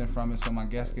something from it so my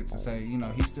guests get to say, you know,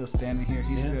 he's still standing here.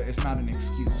 He's still, it's not an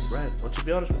excuse. Right. Well, to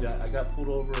be honest with you, I got pulled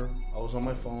over. I was on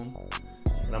my phone,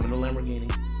 and I'm in a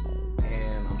Lamborghini,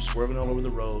 and I'm swerving all over the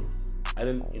road. I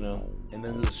didn't, you know, and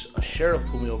then a sheriff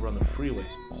pulled me over on the freeway,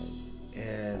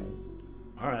 and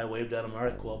all right, I waved at him. All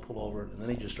right, cool, I'll pull over. And then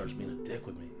he just starts being a dick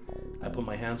with me. I put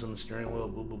my hands on the steering wheel,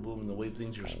 boom, boom, boom, and the way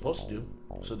things you're supposed to do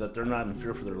so that they're not in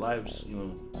fear for their lives, you know,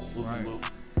 whoop, whoop.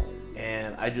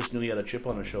 And I just knew he had a chip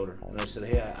on his shoulder. And I said,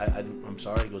 hey, I'm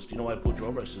sorry. He goes, do you know why I pulled you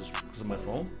over? I said, because of my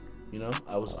phone. You know,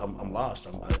 I'm lost.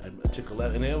 I took a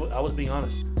left. And I was being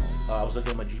honest. I was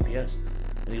looking at my GPS.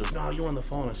 And he goes, no, you were on the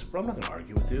phone. I said, bro, I'm not going to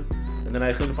argue with you. And then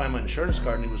I couldn't find my insurance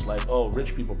card, and he was like, oh,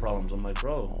 rich people problems. I'm like,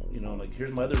 bro, you know, like,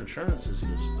 here's my other insurances. He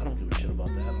goes, I don't give a shit about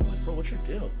that. I'm like, bro, what's your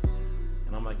deal?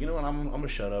 And I'm like, you know what, I'm going to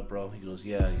shut up, bro. He goes,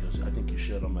 yeah. He goes, I think you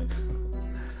should. I'm like,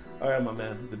 all right, my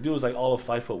man. The dude was like all of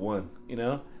 5'1", you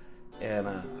know? And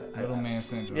little man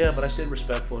syndrome. Yeah, but I stayed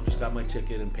respectful and just got my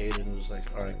ticket and paid it, and it was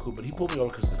like, all right, cool. But he pulled me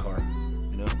over because of the car,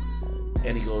 you know?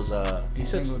 And he goes, he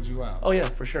singled you out. Oh yeah,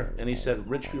 for sure. And he said,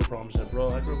 rich people problems. I said, bro,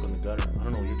 I grew up in the gutter. I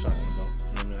don't know what you're talking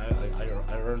about. You know what I mean?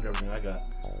 I earned everything I got.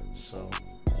 So,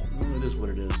 it is what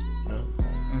it is, you know?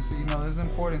 And so, you know, there's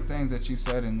important things that you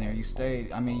said in there. You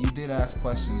stayed, I mean, you did ask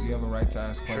questions. You have a right to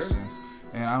ask questions.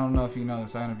 And I don't know if you know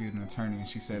this, I interviewed an attorney, and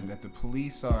she said that the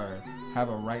police have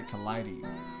a right to lie to you.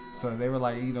 So they were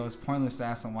like, it's pointless to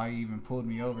ask them why you even pulled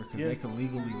me over, because they could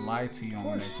legally lie to you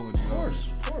when they pulled you over.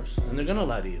 Of course. And they're going to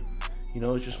lie to you.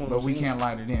 It's just one of those things. But we can't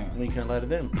lie to them. We can't lie to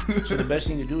them. So the best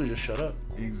thing to do is just shut up.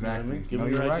 Exactly. Give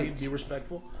them your ID, be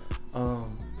respectful.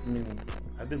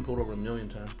 I've been pulled over a million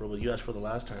times, bro, but you asked for the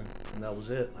last time, and that was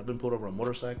it. I've been pulled over on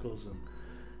motorcycles and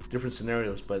different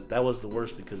scenarios, but that was the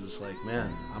worst, because it's like, man,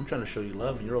 I'm trying to show you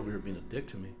love, and you're over here being a dick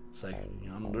to me. It's like,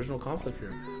 there's no conflict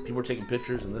here. People are taking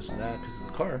pictures and this and that because of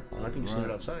the car, and I think you seen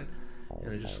it outside.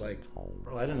 And it's just like,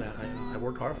 bro, I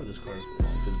worked hard for this car.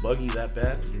 If it's buggy that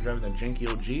bad, you're driving that janky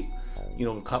old Jeep,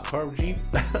 cop car Jeep,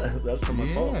 that's not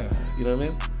my fault. You know what I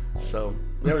mean? So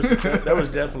there was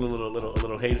definitely a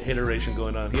little hateration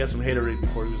going on. He had some haterade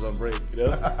before he was on break,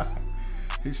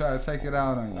 He tried to take it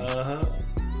out on you.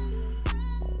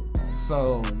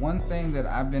 So one thing that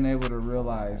I've been able to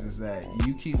realize is that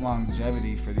you keep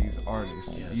longevity for these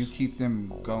artists. Yes. You keep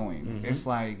them going. Mm-hmm. It's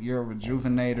like you're a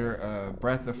rejuvenator, a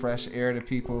breath of fresh air to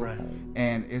people. Right.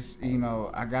 And it's,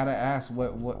 I gotta ask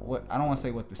what I don't want to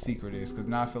say what the secret is, because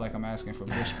now I feel like I'm asking for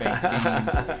Bush baked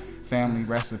beans, family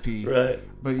recipe. Right.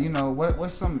 But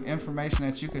what's some information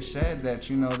that you could shed that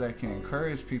that can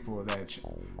encourage people that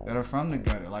are from the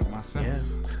gutter like myself? Yeah.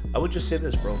 I would just say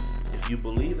this, bro. If you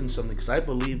believe in something, because I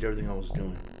believed everything I was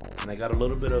doing, and I got a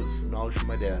little bit of knowledge from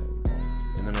my dad,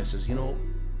 and then I says,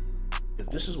 if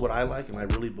this is what I like and I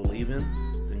really believe in,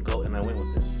 then go. And I went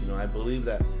with it. I believe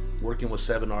that working with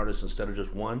 7 artists instead of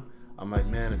just one, I'm like,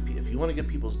 man, if you want to get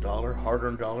people's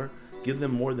hard-earned dollar, give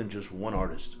them more than just one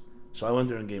artist. So I went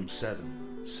there and gave them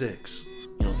 7, 6,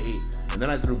 8, and then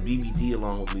I threw BBD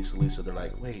along with Lisa. They're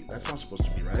like, wait, that's not supposed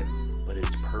to be right, but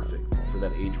it's perfect for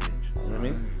that age range. You know what I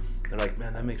mean? They're like,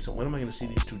 man, that makes sense. When am I going to see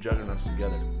these two juggernauts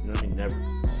together? You know what I mean? Never.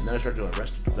 And then I started doing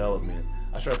Arrested Development.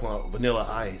 I started playing out Vanilla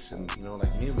Ice, and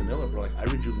like me and Vanilla, bro, like I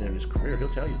rejuvenated his career. He'll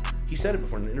tell you. He said it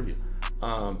before in the interview.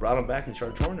 Brought him back and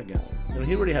started touring again.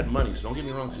 He already had money, so don't get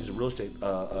me wrong, because he's a real estate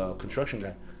construction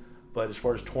guy. But as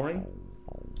far as touring,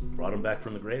 brought him back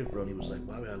from the grave, bro, and he was like,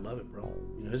 Bobby, I love it, bro.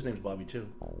 His name's Bobby too,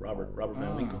 Robert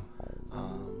Van Winkle.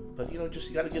 But just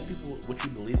you got to give people what you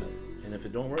believe in. And if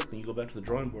it don't work, then you go back to the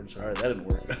drawing board and say, all right, that didn't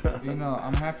work.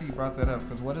 I'm happy you brought that up,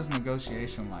 because what is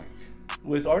negotiation like?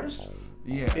 With artists?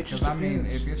 Yeah, because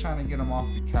if you're trying to get them off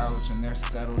the couch and they're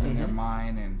settled in their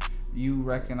mind, and you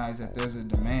recognize that there's a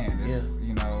demand.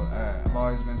 I've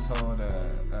always been told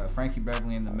Frankie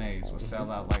Beverly and the Maze will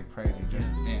sell out like crazy,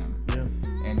 just them.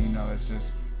 Yeah. And it's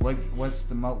just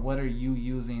what are you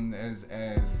using as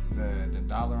the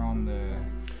dollar on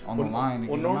the line?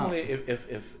 Well, normally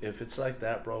if it's like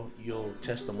that, bro, you'll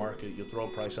test the market. You'll throw a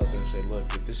price out there and say, look,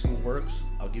 if this thing works,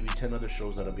 I'll give you 10 other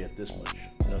shows that'll be at this much.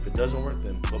 If it doesn't work,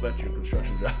 then go back to your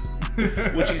construction job,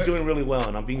 which he's doing really well.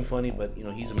 And I'm being funny, but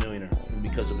he's a millionaire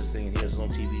because of his thing, and he has his own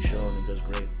TV show and he does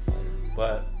great.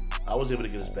 But I was able to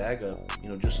get his bag up,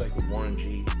 just like with Warren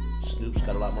G. Snoop's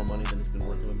got a lot more money than he's been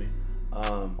working with me.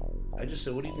 I just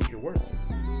said, what do you think you're worth?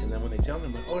 And then when they tell me,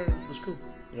 I'm like, oh, yeah, that's cool.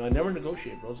 I never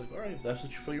negotiate, bro. I was like, all right, if that's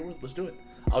what you feel you're worth, let's do it.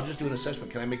 I'll just do an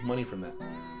assessment. Can I make money from that?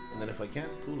 And then if I can,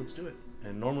 cool, let's do it.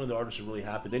 And normally the artists are really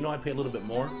happy. They know I pay a little bit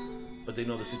more, but they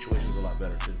know the situation's a lot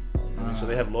better too. So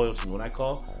they have loyalty. When I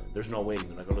call, there's no waiting.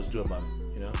 They're like, oh, let's do it, Bobby.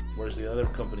 Whereas the other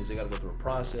companies, they got to go through a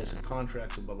process and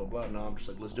contracts and blah, blah, blah. No, I'm just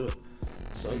like, let's do it.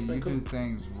 So you do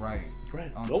things right.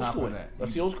 Right. On the old top school of way. that.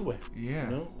 That's the old school way.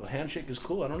 Yeah. A handshake is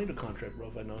cool. I don't need a contract, bro.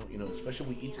 If I know, especially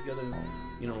when we eat together.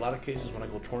 A lot of cases when I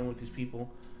go touring with these people,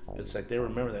 it's like they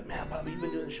remember that, man, Bobby, you've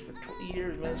been doing this shit for 20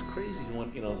 years, man. It's crazy.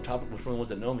 And when, topic was from the ones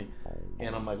that know me.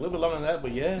 And I'm like, a little bit longer than that,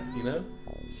 but yeah,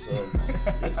 So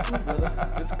it's cool, brother.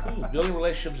 It's cool. Building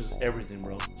relationships is everything,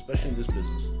 bro. Especially in this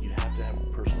business. You have to have a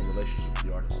personal relationship with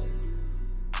the artist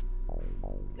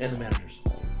and the managers.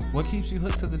 What keeps you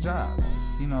hooked to the job?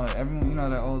 Everyone,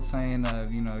 that old saying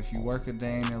of, if you work a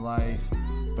day in your life,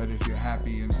 but if you're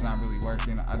happy and it's not really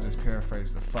working, I just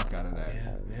paraphrase the fuck out of that.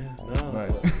 Yeah. No, but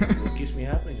what keeps me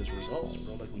happening is results,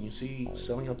 bro. Like when you see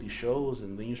selling out these shows,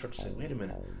 and then you start to say, wait a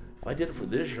minute, if I did it for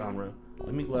this genre,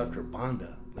 let me go after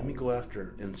Banda. Let me go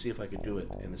after and see if I could do it.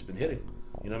 And it's been hitting.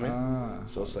 You know what I mean?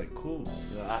 So it's like, cool.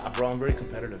 I'm very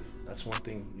competitive. That's one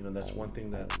thing, that's one thing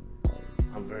that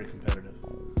I'm very competitive.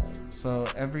 So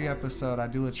every episode I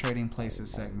do a Trading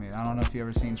Places segment. I don't know if you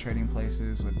ever seen Trading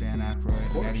Places with Dan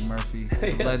Aykroyd and Eddie Murphy.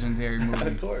 It's a legendary movie.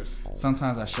 Of course.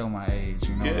 Sometimes I show my age,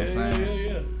 what I'm saying?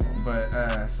 Yeah.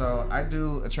 But so I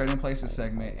do a Trading Places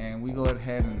segment, and we go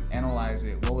ahead and analyze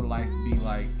it. What would life be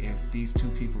like if these two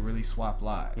people really swap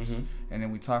lives? Mm-hmm. And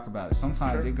then we talk about it.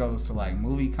 Sometimes it goes to like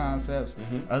movie concepts.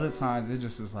 Mm-hmm. Other times it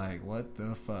just is like, what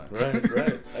the fuck?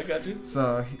 Right. I got you.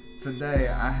 So today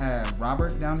I have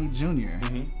Robert Downey Jr.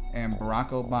 And Barack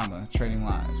Obama trading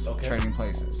lives, trading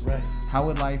places. Right. How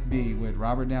would life be with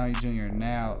Robert Downey Jr.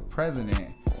 now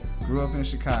president? Grew up in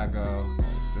Chicago,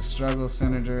 the struggle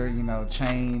senator, you know,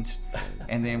 change,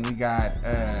 and then we got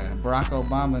Barack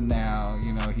Obama now.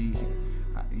 You know, he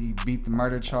beat the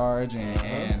murder charge,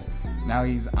 and now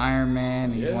he's Iron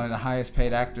Man. He's one of the highest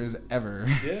paid actors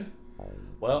ever. Yeah.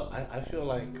 Well, I feel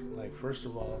like first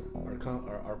of all,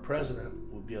 our president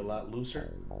would be a lot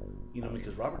looser, you know,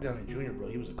 because Robert Downey Jr., bro,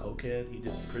 he was a cokehead. He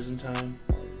did prison time.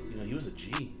 You know, he was a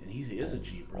G, and he is a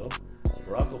G, bro.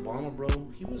 Barack Obama, bro,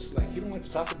 he was like, he don't like to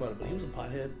talk about it, but he was a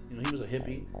pothead. You know, he was a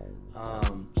hippie.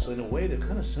 So in a way, they're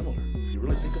kind of similar. If you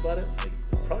really think about it, like,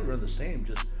 they probably run the same.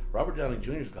 Just Robert Downey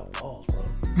Jr.'s got balls, bro.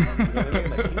 You know what I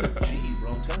mean? Like, he's a G,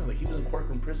 bro. I'm telling you, like, he was in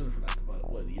Corcoran prison for like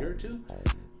about what, a year or two,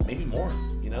 maybe more.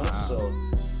 You know, so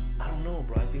I don't know,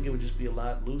 bro. I think it would just be a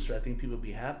lot looser. I think people would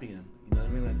be happy, and you know what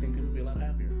I mean. I think people would be a lot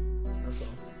happier. That's all.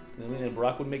 You know what I mean? And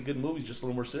Barack would make good movies, just a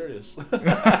little more serious. You know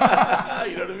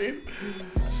what I mean?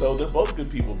 So they're both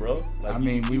good people, bro. Like, I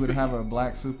mean, we would have a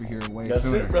black superhero way that's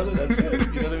sooner. That's it, brother. That's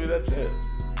it. You know what I mean? That's it.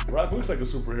 Barack looks like a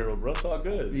superhero, bro. It's all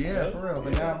good. Yeah, you know? For real.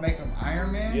 But now make him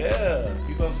Iron Man? Yeah.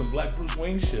 He's on some Black Bruce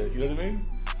Wayne shit. You know what I mean?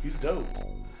 He's dope.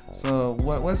 So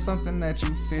what's something that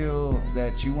you feel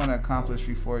that you want to accomplish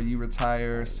before you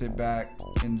retire, sit back,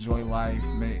 enjoy life,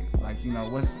 like, you know,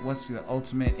 what's your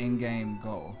ultimate end game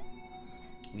goal?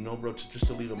 You know, bro, just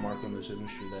to leave a mark on this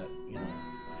industry that, you know,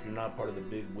 if you're not part of the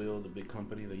big wheel, the big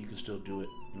company, that you can still do it.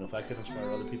 You know, if I can inspire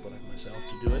other people like myself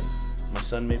to do it, my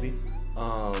son maybe,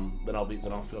 then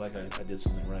I'll feel like I did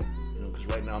something right. You know, because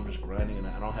right now I'm just grinding and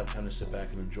I don't have time to sit back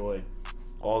and enjoy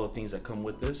all the things that come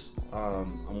with this.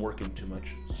 I'm working too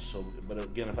much. So, but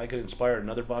again, if I could inspire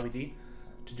another Bobby D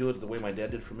to do it the way my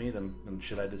dad did for me, then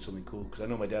shit, I did something cool. Because I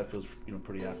know my dad feels, you know,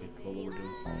 pretty happy about what we're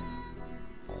doing.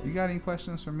 You got any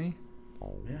questions for me?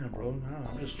 Yeah, bro.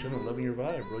 Nah, I'm just chilling, loving your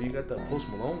vibe, bro. You got that Post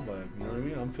Malone vibe. You know what I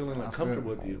mean? I'm feeling like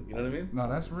comfortable with you. You know what I mean? No,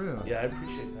 that's real. Yeah, I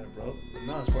appreciate that, bro. But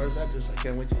no, as far as that, I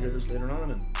can't wait to hear this later on,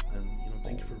 and you know,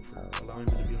 thank you for allowing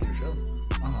me to be on your show.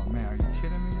 Oh man, are you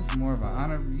kidding me? It's more of an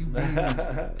honor. You being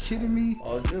kidding me?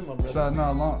 All good, my brother. So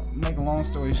no, make a long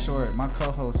story short, my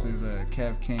co-host is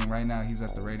Kev King. Right now, he's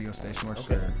at the radio station.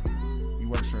 He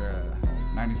works for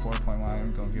 94.1.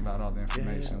 I'm gonna give out all the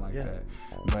information that.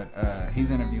 But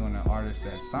he's interviewing an artist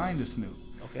that signed to Snoop.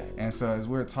 Okay. And so as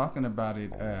we were talking about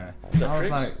it, I was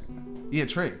like, yeah,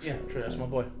 Tricks. Yeah, Tricks, that's my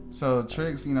boy. So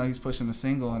Tricks, you know, he's pushing the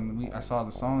single, and I saw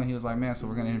the song, and he was like, man, so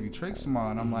we're gonna interview Tricks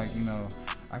tomorrow, and I'm like, you know,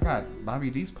 I got Bobby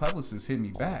D's publicist hit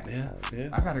me back. Yeah.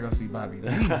 I gotta go see Bobby D.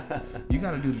 You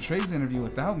gotta do the Tricks interview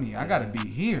without me. I gotta be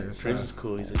here. So. Tricks is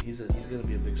cool. He's gonna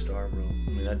be a big star, bro. I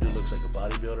mean, that dude looks like a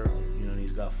bodybuilder. You know, and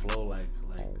he's got flow like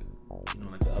you know,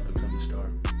 like an up and coming star.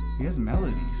 He has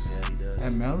melodies. Yeah, he does.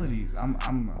 And melodies, I'm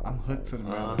hooked to the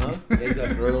melodies. He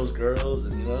got girls,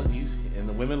 and you know, and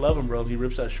the women love him, bro. He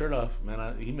rips that shirt off,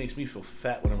 man. He makes me feel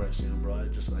fat whenever I see him, bro.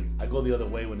 I go the other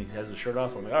way when he has his shirt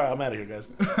off. I'm like, all right, I'm out of here, guys.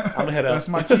 I'm gonna head out. That's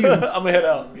my cue. I'm gonna head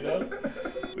out. You know,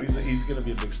 he's gonna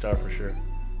be a big star for sure.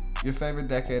 Your favorite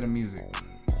decade of music?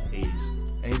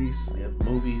 80s. Yeah,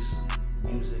 movies,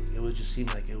 music. It would just seem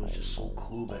like it was just so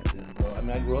cool back then, bro. I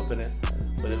mean, I grew up in it,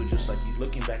 but it was just like,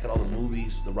 looking back at all the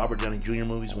movies, the Robert Downey Jr.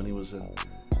 movies when he was in,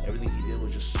 everything he did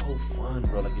was just so fun,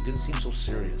 bro. Like, it didn't seem so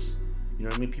serious. You know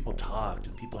what I mean? People talked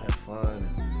and people had fun,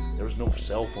 and there was no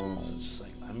cell phones. It's just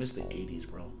like, I miss the 80s,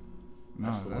 bro.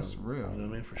 No, that's real. You know what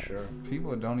I mean? For sure.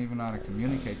 People don't even know how to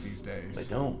communicate these days. They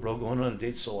don't, bro. Going on a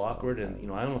date's so awkward, and you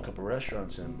know, I own a couple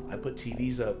restaurants, and I put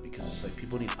TVs up because it's like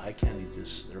people need eye candy.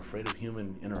 They're afraid of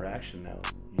human interaction now.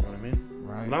 You know what I mean?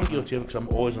 Right. And I'm guilty of it because I'm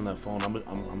always on that phone.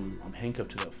 I'm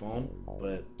handcuffed to that phone.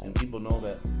 And people know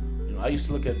that. You know, I used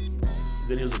to look at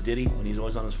videos of Diddy when he's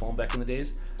always on his phone back in the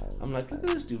days. I'm like, look at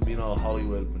this dude being all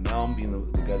Hollywood, but now I'm being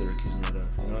the guy they're accusing that of.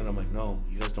 You know, and I'm like, no,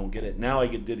 you guys don't get it. Now I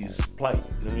get Diddy's plight. You know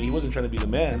what I mean? He wasn't trying to be the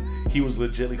man. He was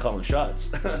legitimately calling shots.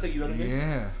 You know what I mean?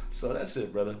 Yeah. So that's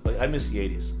it, brother. But I miss the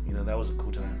 80s. You know, that was a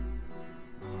cool time.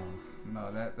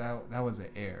 No, that was an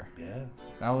era. Yeah.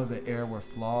 That was an era where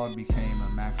flawed became a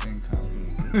max income.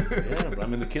 Yeah, but I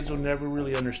mean, the kids will never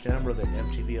really understand, bro, that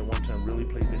MTV at one time really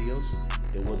played videos.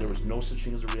 There was no such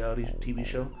thing as a reality TV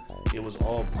show. It was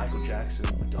all Michael Jackson,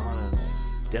 Madonna,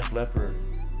 Def Leppard,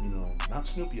 you know, not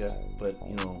Snoop yet, but,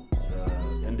 you know,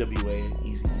 NWA,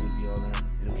 Eazy-E would be on there.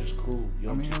 It was just cool. You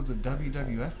know, I mean, it was a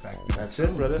WWF back then. That's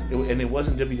it, brother. And it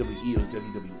wasn't WWE, it was WWF.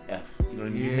 You know what I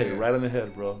mean? You hit it right on the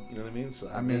head, bro. You know what I mean? So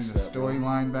I mean, the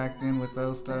storyline back then with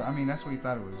those stuff, I mean, that's what you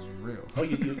thought it was real. Oh,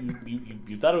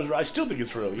 you thought it was real? I still think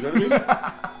it's real. You know what I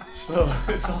mean? So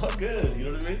it's all good. You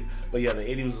know what I mean? But yeah, the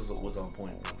 80s was on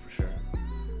point, bro, for sure.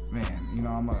 Man, you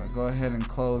know, I'm going to go ahead and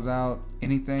close out.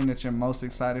 Anything that you're most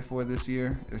excited for this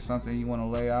year is something you want to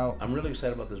lay out? I'm really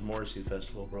excited about this Morrissey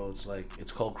festival, bro.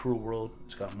 It's called Cruel World.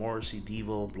 It's got Morrissey,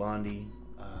 Devo, Blondie,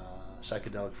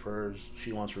 Psychedelic Furs,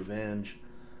 She Wants Revenge.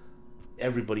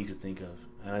 Everybody you could think of.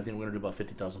 And I think we're going to do about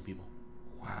 50,000 people.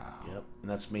 Wow. Yep.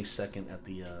 And that's May 2nd at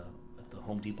the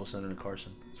Home Depot Center in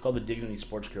Carson. It's called the Dignity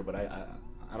Sports Care, but I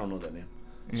don't know that name.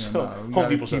 Yeah, so, Home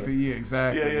Depot Center. Yeah,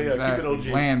 exactly. Yeah. Exactly. Keep it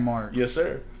OG. Landmark. Yes,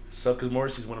 sir. So, because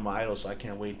Morrissey's one of my idols, so I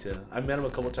can't wait to. I met him a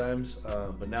couple times,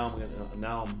 but now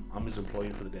I'm his employee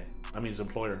for the day. I mean, his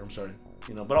employer. I'm sorry,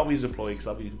 you know, but I'll be his employee because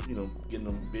I'll be, you know, getting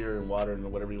him beer and water and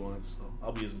whatever he wants. So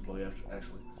I'll be his employee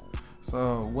actually.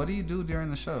 So, what do you do during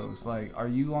the shows? Like, are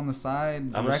you on the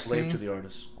side directing? I'm a slave to the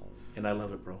artist, and I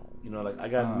love it, bro. You know, like I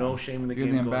got no shame in the game.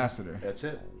 You're the ambassador. That's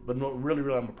it. But no, really,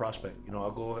 I'm a prospect. You know,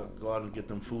 I'll go out and get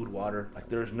them food, water. Like,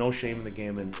 there's no shame in the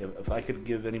game, and if I could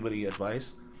give anybody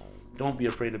advice. Don't be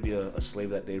afraid to be a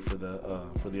slave that day for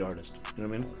the artist. You know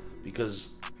what I mean? Because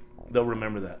they'll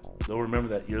remember that. They'll remember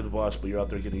that you're the boss, but you're out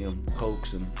there getting them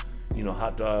Cokes and, you know,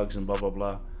 hot dogs and blah blah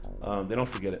blah. They don't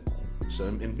forget it. So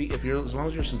as long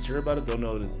as you're sincere about it, they'll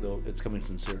know that it's coming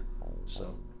sincere.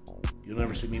 So you'll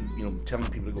never see me, you know,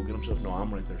 telling people to go get themselves. No,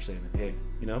 I'm right there saying it. Hey,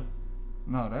 you know?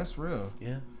 No, that's real.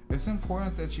 Yeah. It's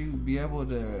important that you be able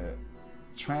to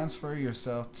transfer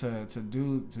yourself to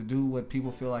do what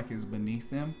people feel like is beneath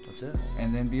them. That's it. And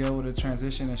then be able to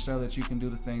transition and show that you can do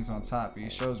the things on top.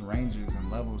 It shows ranges and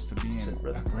levels to being a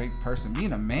great person,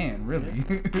 being a man, really.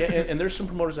 Yeah, and there's some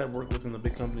promoters that work within the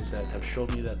big companies that have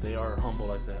showed me that they are humble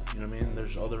like that. You know what I mean?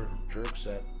 There's other jerks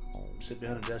that sit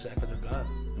behind a desk, act like they're God.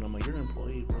 And I'm like, you're an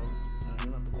employee, bro.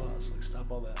 You're not the boss. Like, stop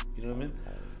all that. You know what I mean?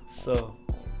 So,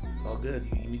 all good.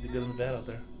 You need the good and the bad out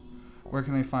there. Where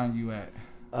can they find you at?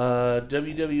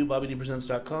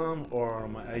 www.bobbydpresents.com or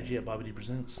on my IG at Bobby D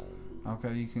Presents.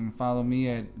 Okay, you can follow me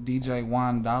at DJ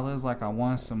Juan Dollars, like I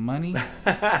won some money.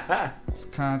 It's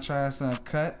Contrast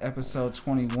Uncut, episode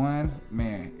 21.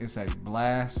 Man, it's a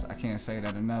blast. I can't say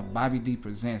that enough. Bobby D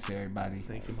Presents, everybody.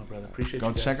 Thank you, my brother. Appreciate you.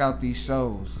 Go check out these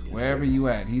shows, wherever you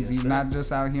at. He's not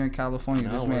just out here in California.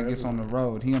 This man gets on the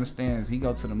road. He understands. He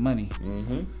go to the money.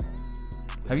 Mm-hmm.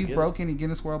 Have you broke any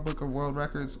Guinness World Book of World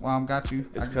Records? Well, I've got you.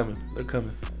 It's coming. They're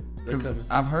coming.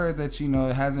 I've heard that, you know,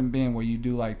 it hasn't been where you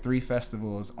do like 3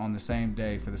 festivals on the same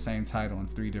day for the same title in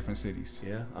 3 different cities.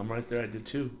 Yeah, I'm right there. I did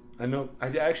 2. I know. I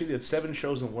actually did 7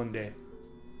 shows in one day.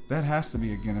 That has to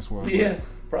be a Guinness World Book. Yeah,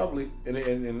 probably.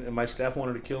 And my staff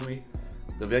wanted to kill me.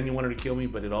 The venue wanted to kill me,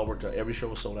 but it all worked out. Every show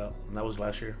was sold out, and that was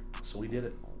last year. So we did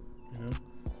it. You know.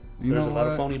 There's a lot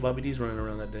of phony Bobby D's running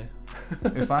around that day.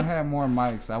 If I had more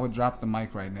mics, I would drop the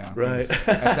mic right now. Right.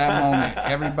 At that moment,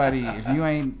 everybody, if you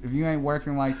ain't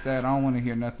working like that, I don't want to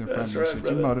hear nothing from you. Shit,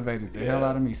 you motivated the hell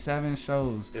out of me. 7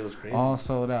 shows. It was crazy. All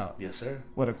sold out. Yes, sir.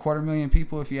 What, 250,000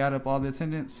 people if you add up all the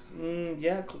attendance?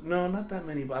 Yeah. No, not that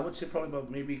many, but I would say probably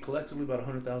about maybe collectively about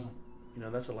 100,000. You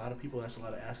know, that's a lot of people. That's a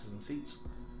lot of asses and seats.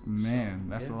 Man,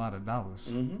 that's a lot of dollars.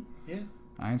 Mm-hmm. Yeah.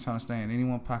 I ain't trying to stay in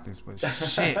anyone's pockets, but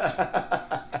shit.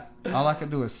 All I can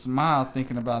do is smile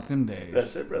thinking about them days.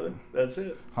 That's it, brother. That's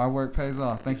it. Hard work pays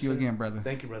off. Thank you again, brother.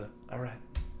 Thank you, brother. All right.